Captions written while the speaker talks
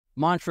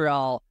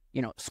Montreal,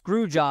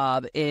 screw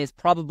job is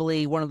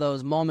probably one of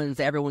those moments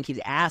that everyone keeps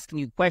asking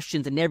you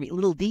questions and every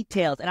little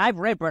details. And I've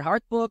read Bret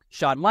Hart's book,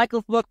 Shawn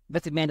Michaels' book.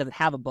 Vince McMahon doesn't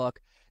have a book.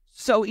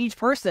 So each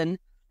person,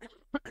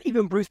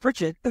 even Bruce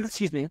Pritchett,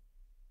 excuse me,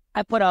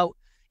 I put out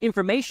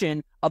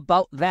information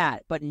about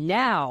that. But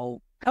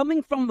now,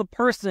 coming from the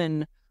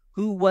person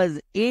who was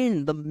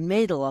in the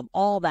middle of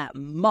all that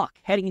muck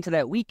heading into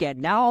that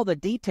weekend, now all the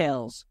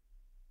details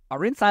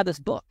are inside this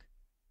book.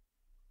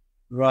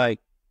 Right.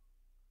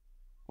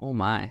 Oh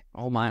my.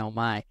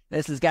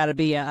 This has got to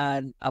be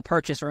a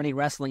purchase for any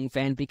wrestling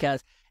fan,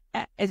 because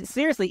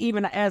seriously,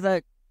 even as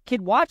a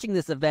kid watching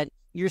this event,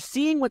 you're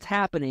seeing what's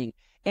happening.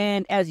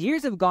 And as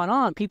years have gone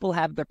on, people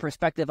have their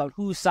perspective on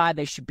whose side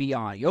they should be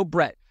on.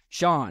 Bret,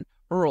 Shawn,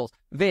 Earl,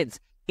 Vince.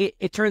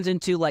 It turns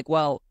into like,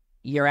 well,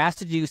 you're asked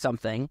to do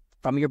something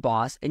from your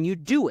boss and you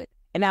do it.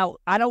 And now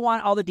I don't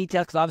want all the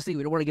details, because obviously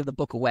we don't want to give the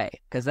book away,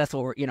 because that's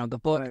what the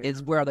book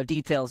is where the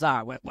details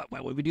are. Why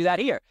would we do that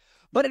here?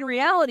 But in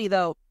reality,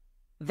 though,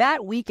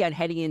 that weekend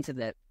heading into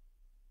that,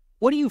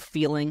 what are you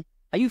feeling?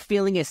 Are you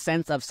feeling a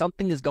sense of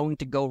something is going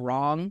to go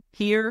wrong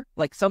here?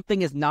 Like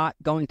something is not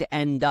going to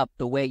end up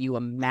the way you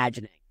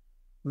imagine it?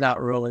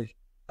 Not really.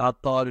 I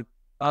thought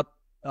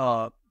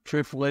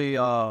truthfully,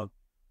 I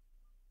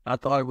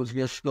thought it was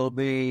just going to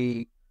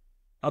be,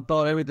 I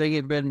thought everything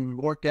had been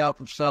worked out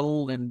and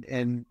settled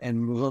and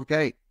was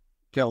okay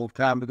till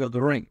time to go to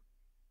the ring.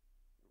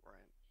 Right.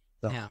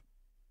 So. Yeah.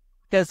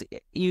 Because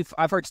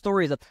I've heard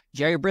stories of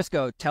Jerry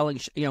Briscoe telling,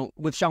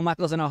 with Shawn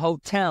Michaels in a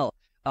hotel,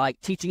 like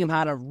teaching him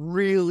how to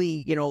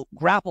really,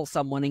 grapple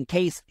someone in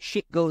case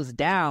shit goes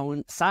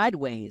down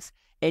sideways.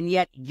 And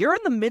yet you're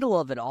in the middle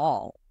of it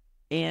all.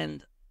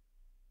 And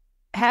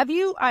have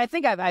you, I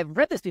think I've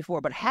read this before,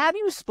 but have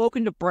you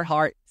spoken to Bret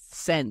Hart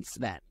since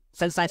then?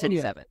 Since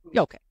 1977? Oh,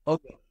 yeah. Okay.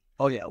 Okay.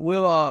 Oh, yeah.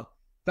 Well, in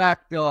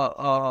fact,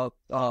 I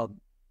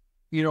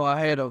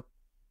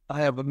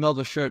have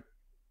another shirt,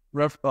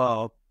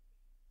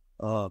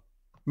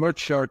 merch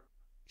shirt,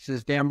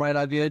 says "Damn right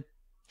I did,"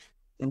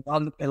 and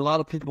a lot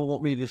of people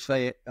want me to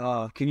say it.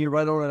 Can you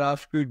write on it, "I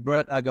screwed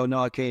Bret"? I go, no,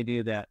 I can't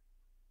do that.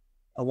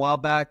 A while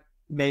back,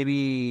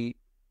 maybe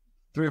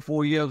 3 or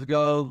 4 years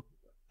ago,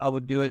 I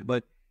would do it,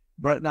 but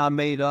Bret and I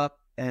made up,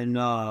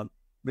 and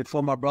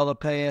before my brother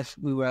passed,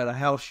 we were at a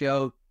house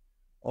show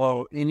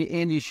or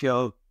indie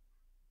show,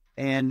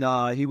 and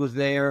he was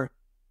there,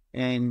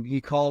 and he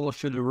called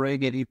us to the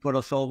ring, and he put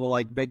us over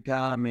like big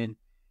time. And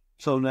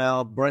so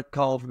now Bret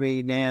calls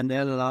me now and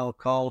then, and I'll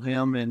call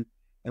him, and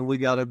we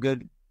got a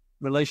good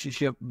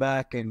relationship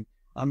back. And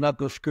I'm not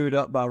going to screw it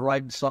up by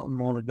writing something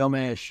on a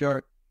dumbass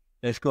shirt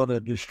that's going to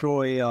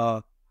destroy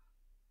our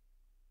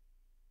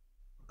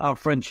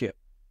friendship.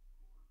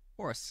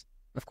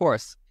 Of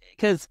course.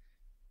 Because,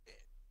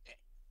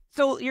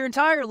 so your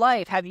entire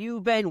life, have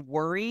you been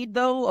worried,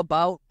 though,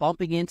 about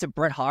bumping into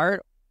Bret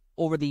Hart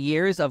over the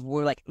years of,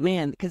 we're like,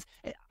 man, because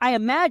I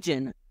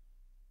imagine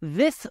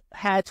this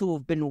had to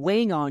have been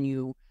weighing on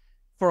you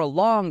for a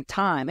long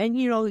time. And,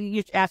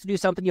 you asked to do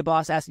something, your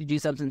boss asked you to do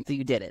something, so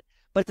you did it.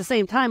 But at the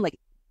same time, like,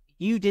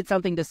 you did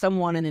something to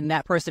someone, and then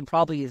that person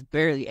probably is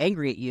barely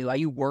angry at you. Are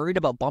you worried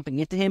about bumping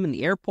into him in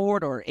the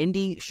airport or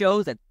indie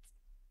shows that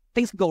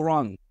things could go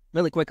wrong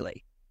really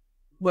quickly?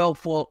 Well,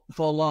 for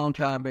a long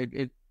time,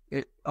 it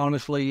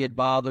honestly, it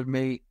bothered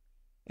me,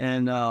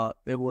 and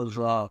it was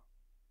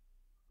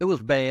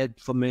bad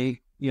for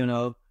me,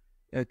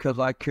 because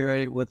I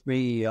carried it with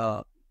me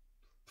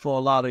for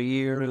a lot of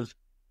years.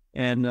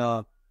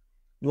 And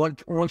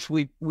once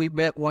we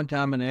met one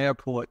time in the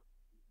airport,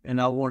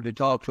 and I wanted to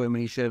talk to him,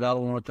 and he said, "I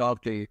don't want to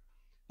talk to you."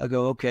 I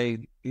go, "Okay."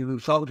 He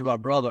was talking to my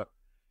brother,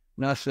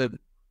 and I said,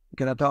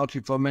 "Can I talk to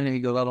you for a minute?" He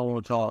goes, "I don't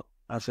want to talk."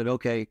 I said,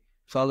 "Okay."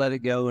 So I let it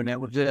go, and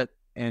that was it.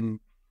 And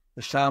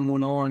as time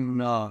went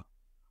on,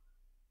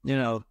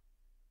 it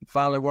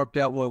finally worked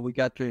out where we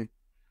got to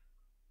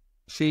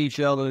see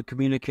each other,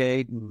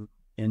 communicate,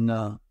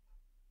 and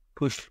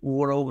push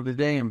water over the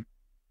dam.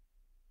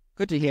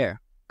 Good to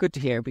hear,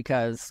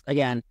 because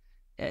again,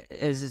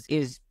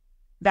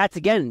 that's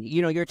again,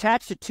 you're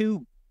attached to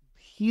two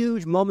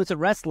huge moments of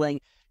wrestling,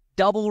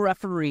 double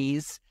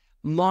referees,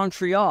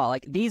 Montreal.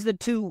 Like, these are the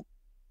two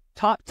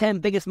top 10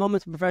 biggest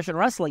moments of professional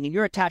wrestling, and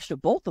you're attached to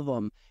both of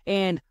them.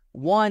 And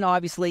one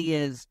obviously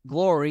is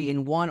glory,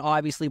 and one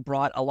obviously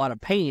brought a lot of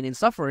pain and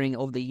suffering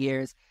over the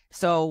years.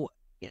 So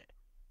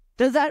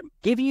does that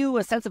give you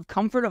a sense of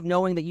comfort of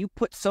knowing that you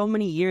put so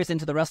many years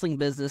into the wrestling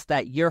business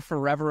that you're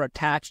forever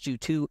attached to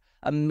two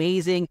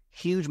amazing,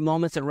 huge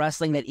moments in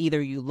wrestling that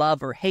either you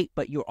love or hate,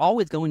 but you're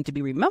always going to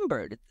be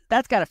remembered?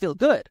 That's got to feel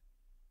good.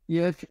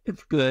 Yeah,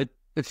 it's good.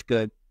 It's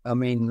good. I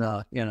mean,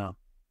 I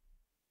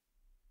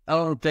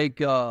don't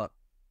think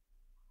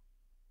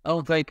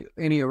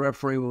any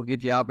referee will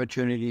get the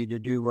opportunity to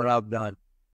do what I've done.